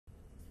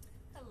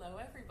Hello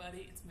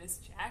everybody, it's Miss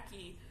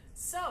Jackie.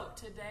 So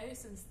today,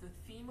 since the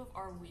theme of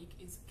our week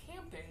is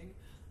camping,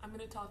 I'm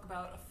going to talk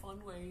about a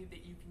fun way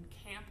that you can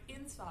camp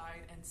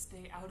inside and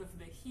stay out of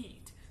the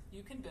heat.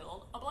 You can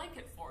build a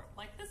blanket fort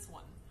like this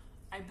one.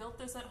 I built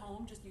this at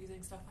home just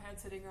using stuff I had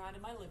sitting around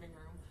in my living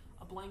room.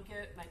 A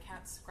blanket, my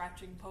cat's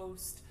scratching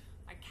post,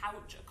 my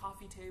couch, a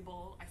coffee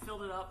table. I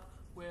filled it up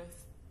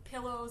with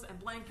pillows and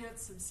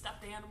blankets and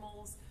stuffed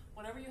animals,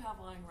 whatever you have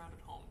lying around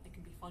at home. It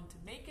can be fun to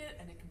make it,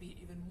 and it can be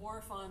even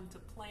more fun to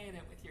play in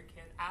it with your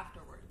kid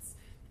afterwards.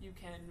 You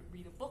can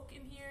read a book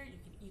in here, you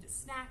can eat a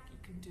snack, you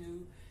can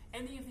do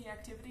any of the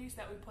activities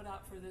that we put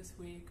out for this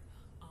week,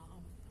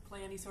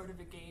 play any sort of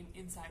a game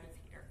inside of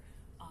here.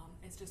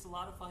 It's just a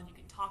lot of fun. You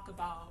can talk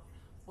about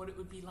what it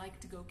would be like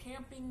to go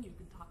camping, you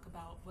can talk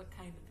about what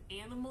kind of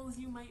animals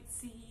you might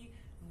see,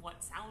 and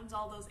what sounds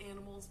all those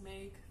animals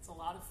make. It's a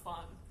lot of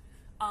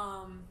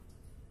fun.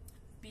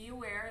 Be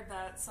aware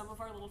that some of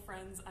our little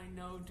friends I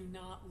know do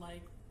not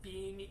like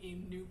being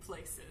in new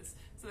places,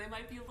 so they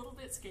might be a little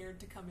bit scared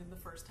to come in the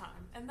first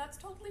time, and that's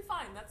totally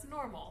fine, that's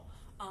normal.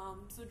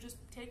 So just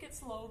take it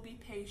slow, be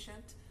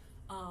patient.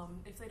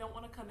 If they don't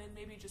want to come in,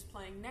 maybe just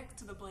playing next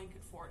to the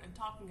blanket fort and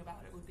talking about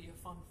it would be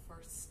a fun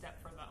first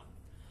step for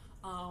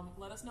them.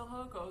 Let us know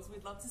how it goes.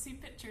 We'd love to see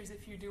pictures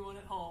if you do one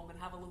at home and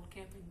have a little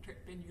camping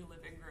trip in your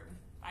living room.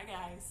 Bye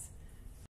guys!